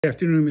Good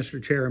afternoon,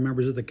 Mr. Chair and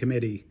members of the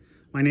committee.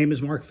 My name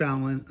is Mark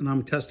Fallon, and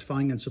I'm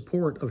testifying in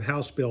support of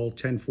House Bill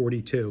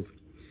 1042.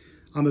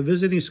 I'm a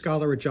visiting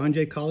scholar at John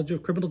Jay College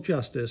of Criminal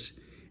Justice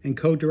and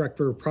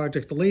co-director of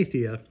Project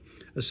Aletheia,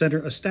 a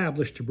center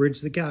established to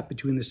bridge the gap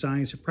between the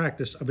science and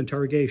practice of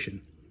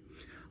interrogation.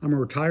 I'm a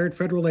retired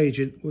federal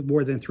agent with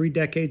more than 3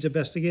 decades of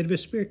investigative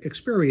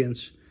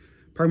experience,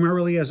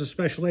 primarily as a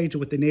special agent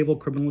with the Naval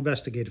Criminal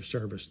Investigative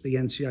Service, the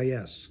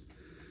NCIS.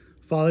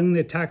 Following the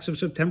attacks of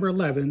September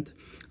 11th,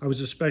 I was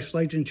a special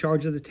agent in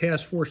charge of the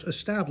task force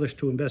established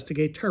to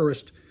investigate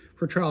terrorists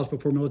for trials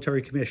before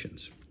military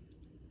commissions.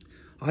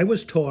 I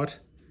was taught,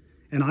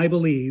 and I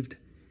believed,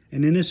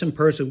 an innocent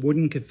person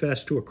wouldn't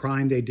confess to a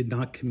crime they did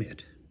not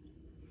commit.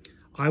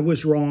 I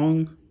was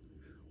wrong,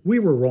 we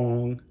were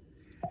wrong,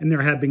 and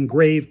there have been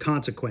grave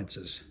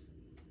consequences.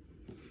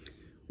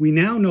 We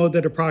now know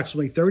that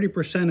approximately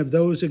 30% of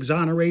those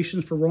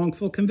exonerations for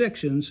wrongful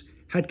convictions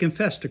had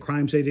confessed to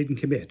crimes they didn't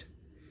commit.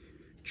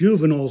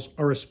 Juveniles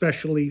are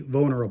especially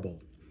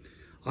vulnerable.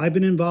 I've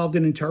been involved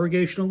in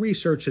interrogational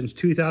research since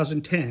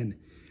 2010,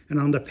 and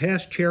I'm the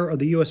past chair of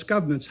the U.S.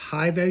 government's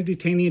High-Value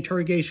Detainee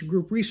Interrogation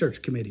Group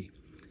Research Committee.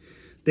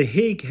 The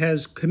Hague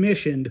has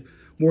commissioned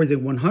more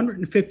than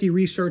 150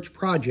 research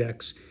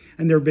projects,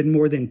 and there have been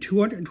more than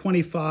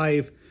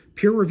 225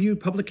 peer-reviewed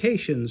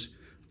publications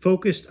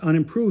focused on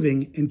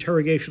improving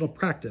interrogational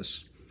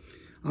practice.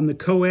 I'm the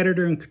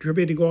co-editor and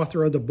contributing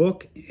author of the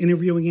book,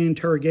 Interviewing and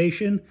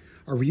Interrogation,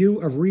 a review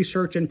of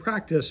research and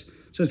practice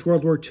since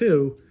World War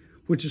II,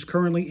 which is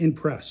currently in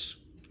press.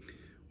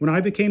 When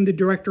I became the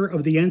director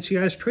of the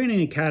NCIS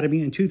Training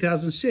Academy in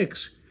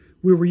 2006,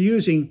 we were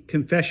using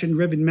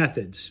confession-driven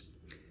methods.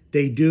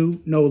 They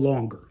do no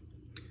longer.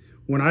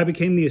 When I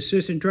became the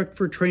assistant director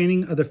for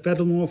training of the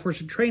Federal Law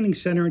Enforcement Training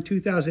Center in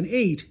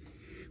 2008,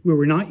 we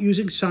were not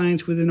using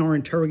science within our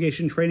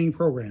interrogation training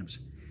programs.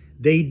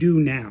 They do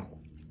now.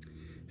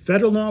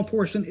 Federal law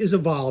enforcement is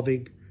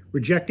evolving,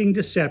 rejecting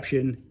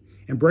deception,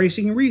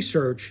 embracing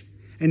research,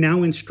 and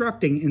now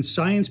instructing in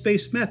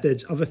science-based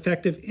methods of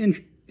effective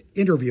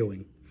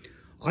interviewing.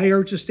 I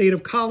urge the state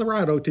of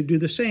Colorado to do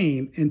the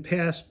same and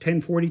pass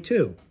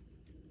 1042.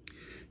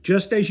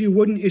 Just as you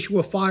wouldn't issue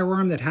a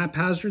firearm that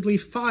haphazardly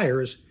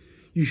fires,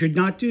 you should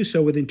not do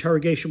so with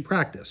interrogation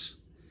practice.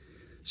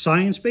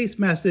 Science-based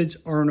methods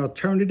are an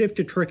alternative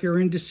to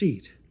trickery and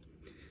deceit.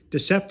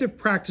 Deceptive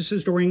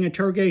practices during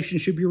interrogation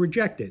should be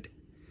rejected.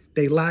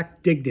 They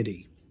lack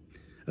dignity.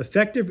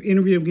 Effective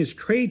interviewing is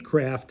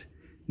tradecraft,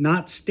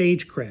 not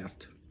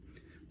stagecraft.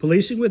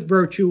 Policing with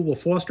virtue will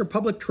foster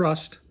public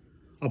trust,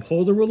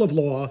 uphold the rule of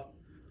law,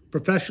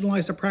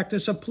 professionalize the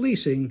practice of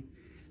policing,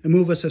 and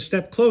move us a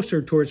step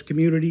closer towards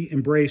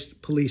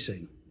community-embraced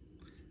policing.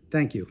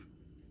 Thank you.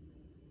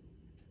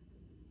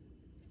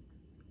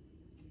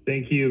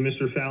 Thank you,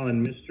 Mr.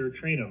 Fallon. Mr.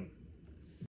 Trainum.